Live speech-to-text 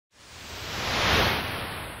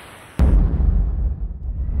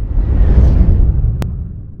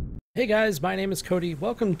Hey guys, my name is Cody.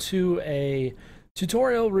 Welcome to a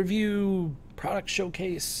tutorial review, product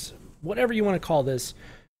showcase, whatever you want to call this,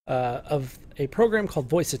 of a program called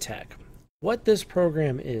Voice Attack. What this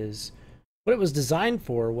program is, what it was designed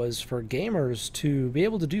for was for gamers to be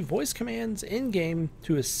able to do voice commands in-game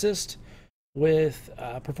to assist with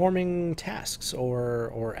performing tasks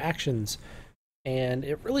or actions. And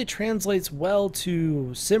it really translates well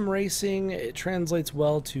to sim racing, it translates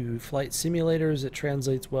well to flight simulators, it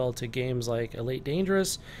translates well to games like Elite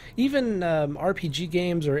Dangerous, even RPG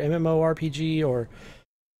games or MMORPG or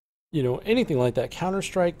anything like that.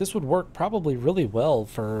 Counter-Strike, this would work probably really well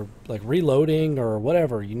for like reloading or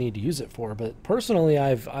whatever you need to use it for. But personally,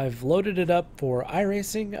 I've loaded it up for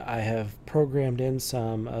Iracing. I have programmed in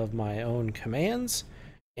some of my own commands,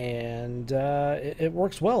 and it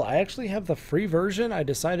works well. I actually have the free version. I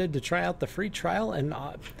decided to try out the free trial, and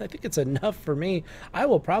I think it's enough for me. I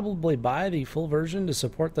will probably buy the full version to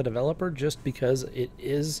support the developer just because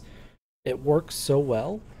it works so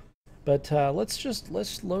well. But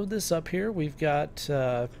let's load this up here. We've got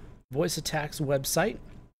Voice Attack's website.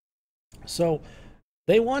 So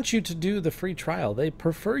they want you to do the free trial. They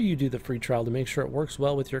prefer you do the free trial to make sure it works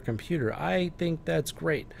well with your computer. I think that's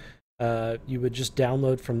great. You would just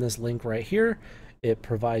download from this link right here. It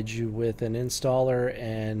provides you with an installer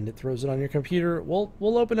and it throws it on your computer.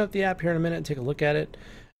 We'll open up the app here in a minute and take a look at it.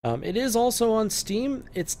 It is also on Steam.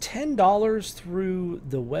 It's $10 through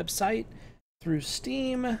the website. Through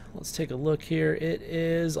Steam, let's take a look here. It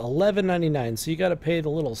is $11.99, so you got to pay the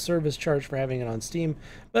little service charge for having it on Steam.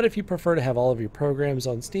 But if you prefer to have all of your programs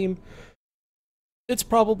on Steam, it's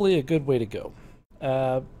probably a good way to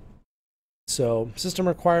go. So system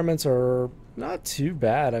requirements are not too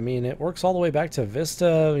bad. I mean, it works all the way back to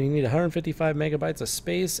Vista. You need 155 megabytes of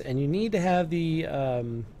space, and you need to have the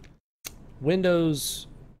Windows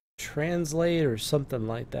Translate or something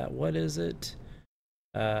like that. What is it?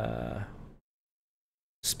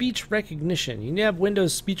 Speech recognition. You need to have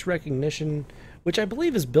Windows speech recognition, which I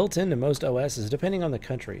believe is built into most OSs, depending on the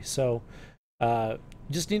country. So you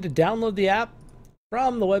just need to download the app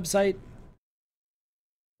from the website.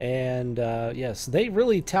 And yes, they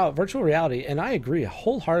really tout virtual reality, and I agree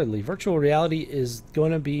wholeheartedly. Virtual reality is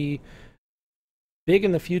going to be big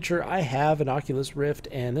in the future. I have an Oculus Rift,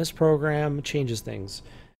 and this program changes things.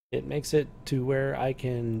 It makes it to where I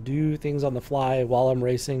can do things on the fly while I'm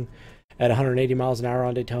racing at 180 miles an hour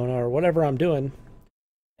on Daytona or whatever I'm doing.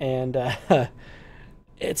 And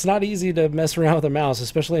it's not easy to mess around with a mouse,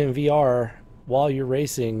 especially in VR while you're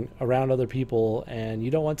racing around other people, and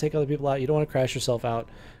you don't want to take other people out. You don't want to crash yourself out.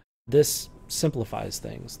 This simplifies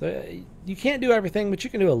things. You can't do everything, but you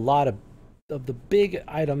can do a lot of the big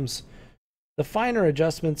items. The finer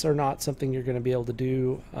adjustments are not something you're going to be able to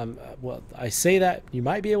do. Well, I say that you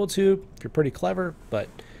might be able to if you're pretty clever, but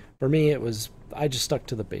for me, I just stuck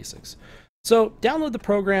to the basics. So download the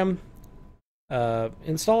program,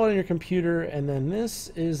 install it on your computer, and then this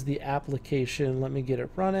is the application. Let me get it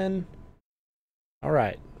running. All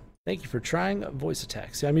right. Thank you for trying Voice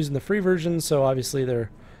Attack. See, I'm using the free version, so obviously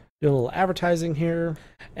they're doing a little advertising here,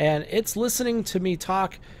 and it's listening to me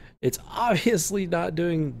talk. It's obviously not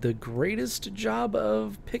doing the greatest job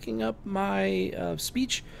of picking up my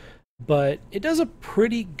speech, but it does a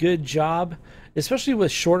pretty good job, especially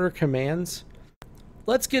with shorter commands.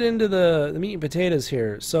 Let's get into the meat and potatoes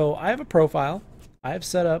here. So I have a profile I have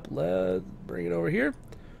set up. Let's bring it over here.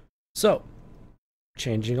 So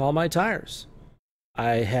changing all my tires.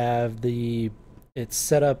 I have it's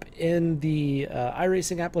set up in the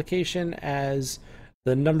Iracing application as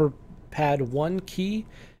the number pad 1 key.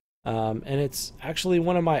 And it's actually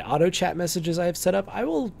one of my auto chat messages I have set up. I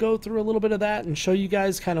will go through a little bit of that and show you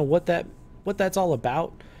guys kind of what that's all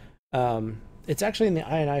about. It's actually in the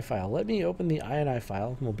INI file. Let me open the INI file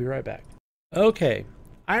and we'll be right back. Okay,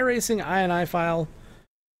 Iracing INI file.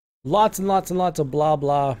 Lots and lots and lots of blah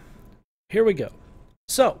blah. Here we go.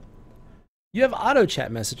 So you have auto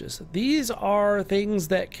chat messages. These are things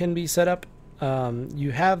that can be set up.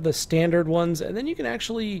 You have the standard ones, and then you can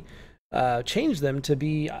actually change them to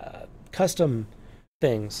be custom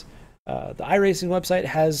things. The Iracing website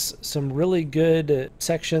has some really good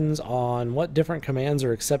sections on what different commands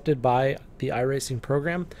are accepted by the Iracing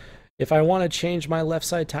program. If I want to change my left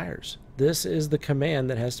side tires, this is the command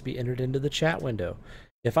that has to be entered into the chat window.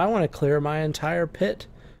 If I want to clear my entire pit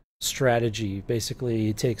strategy, basically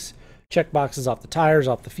it takes check boxes off the tires,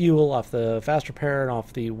 off the fuel, off the fast repair, and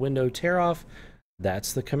off the window tear off.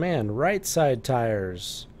 That's the command. Right side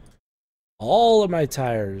tires. All of my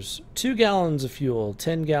tires, 2 gallons of fuel,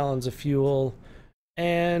 10 gallons of fuel,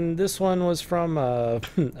 and this one was from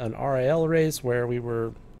an RIL race where we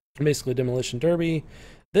were basically demolition derby.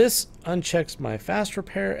 This unchecks my fast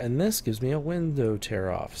repair, and this gives me a window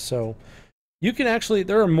tear off. So you can actually,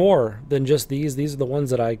 there are more than just these. These are the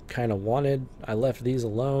ones that I kind of wanted. I left these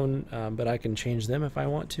alone, but I can change them if I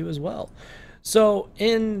want to as well. So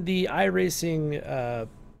in the Iracing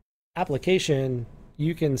application,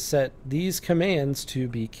 you can set these commands to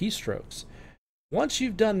be keystrokes. Once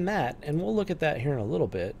you've done that, and we'll look at that here in a little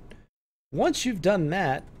bit, once you've done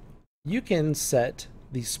that, you can set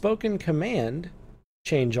the spoken command,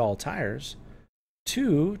 change all tires,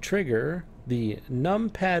 to trigger the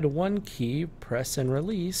numpad 1 key press and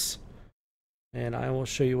release. And I will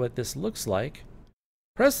show you what this looks like.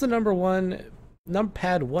 Press the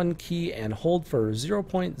numpad 1 key and hold for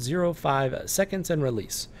 0.05 seconds and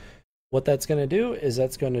release. What that's going to do is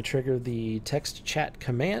that's going to trigger the text chat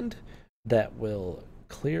command that will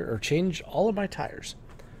clear or change all of my tires.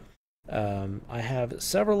 I have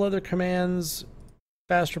several other commands: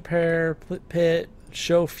 fast repair, pit,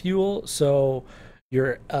 show fuel. So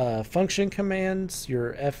your function commands,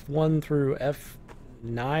 your F1 through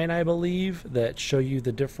F9, I believe, that show you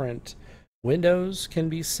the different windows can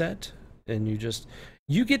be set, and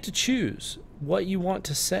you get to choose what you want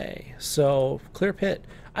to say. So clear pit,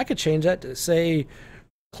 I could change that to say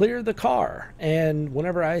clear the car, and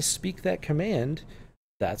whenever I speak that command,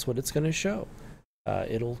 that's what it's going to show.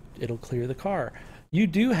 It'll clear the car. You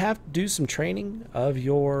do have to do some training of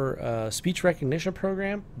your speech recognition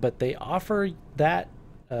program, but they offer that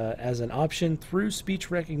as an option through speech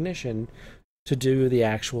recognition to do the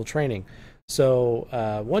actual training. So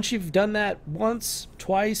once you've done that once,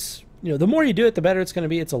 twice, the more you do it, the better it's going to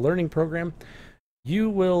be. It's a learning program. You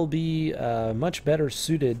will be much better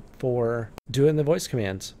suited for doing the voice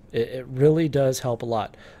commands. It really does help a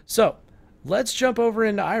lot. So let's jump over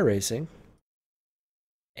into Iracing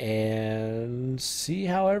and see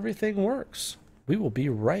how everything works. We will be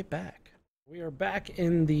right back. We are back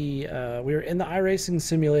in the Iracing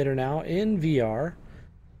simulator now in VR,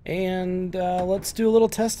 and let's do a little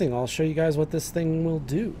testing. I'll show you guys what this thing will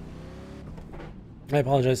do. I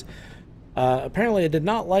apologize. Apparently it did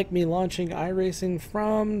not like me launching Iracing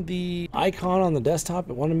from the icon on the desktop.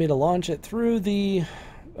 It wanted me to launch it through the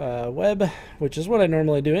web, which is what I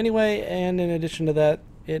normally do anyway, and in addition to that,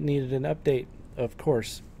 it needed an update. Of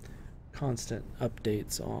course, constant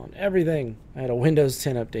updates on everything. I had a Windows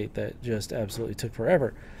 10 update that just absolutely took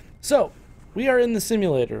forever. So we are in the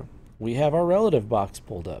simulator. We have our relative box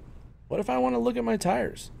pulled up. What if I want to look at my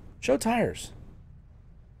tires? Show tires.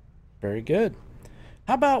 Very good.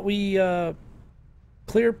 How about we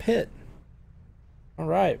clear pit? All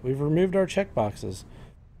right, we've removed our checkboxes.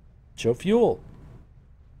 Show fuel.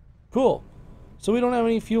 Cool. So we don't have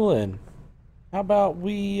any fuel in. How about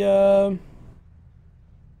we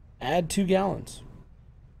add 2 gallons?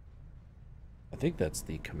 I think that's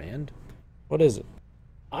the command. What is it?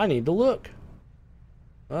 I need to look.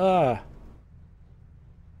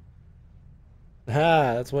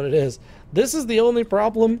 That's what it is. This is the only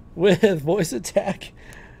problem with voice attack,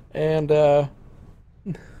 and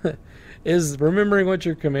is remembering what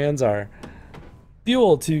your commands are.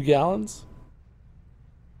 Fuel 2 gallons.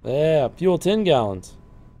 Yeah, fuel 10 gallons.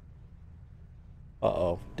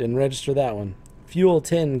 Uh-oh, didn't register that one. Fuel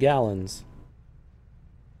 10 gallons.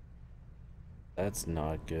 That's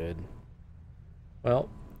not good. Well,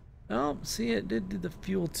 oh, see, it did do the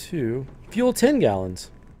fuel 2. Fuel 10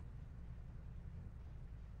 gallons.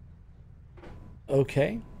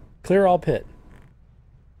 Okay. Clear all pit.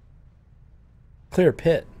 Clear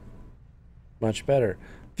pit. Much better.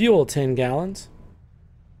 Fuel 10 gallons.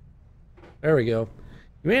 There we go.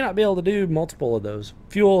 You may not be able to do multiple of those.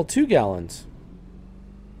 Fuel 2 gallons.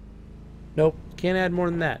 Nope, can't add more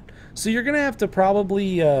than that. So you're going to have to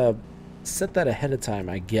probably set that ahead of time,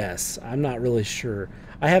 I guess. I'm not really sure.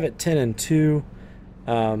 I have it 10 and 2.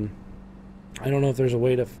 I don't know if there's a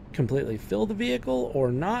way to completely fill the vehicle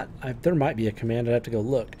or not. There might be a command. I'd have to go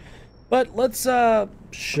look. But let's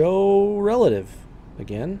show relative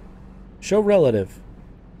again. Show relative.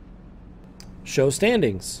 Show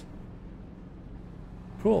standings.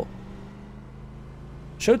 Cool.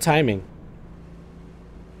 Show timing.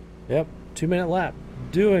 Yep, 2-minute lap.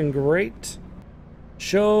 Doing great.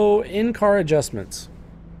 Show in-car adjustments.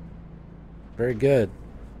 Very good.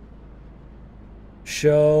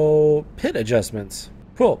 Show pit adjustments.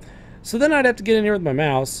 Cool. So then I'd have to get in here with my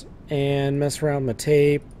mouse and mess around with my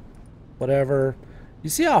tape, whatever.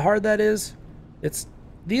 You see how hard that is?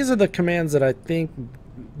 These are the commands that I think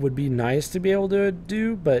would be nice to be able to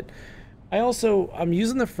do, but I'm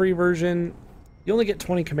using the free version. You only get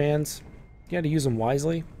 20 commands. You got to use them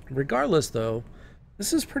wisely. Regardless, though,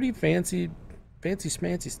 this is pretty fancy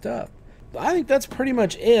smancy stuff. I think that's pretty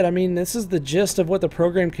much it. I mean, this is the gist of what the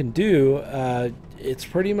program can do. It's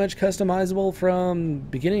pretty much customizable from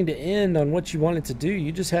beginning to end on what you want it to do.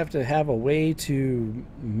 You just have to have a way to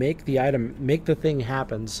make the thing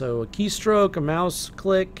happen. So a keystroke, a mouse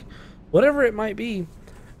click, whatever it might be.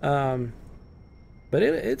 But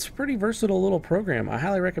it's a pretty versatile little program. I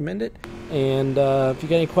highly recommend it. And if you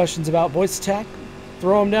got any questions about voice attack,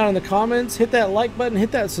 throw them down in the comments. Hit that like button,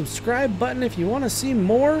 hit that subscribe button. If you want to see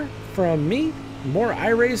more from me, more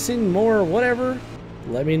iRacing, more whatever,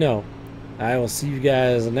 let me know. I will see you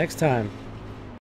guys next time.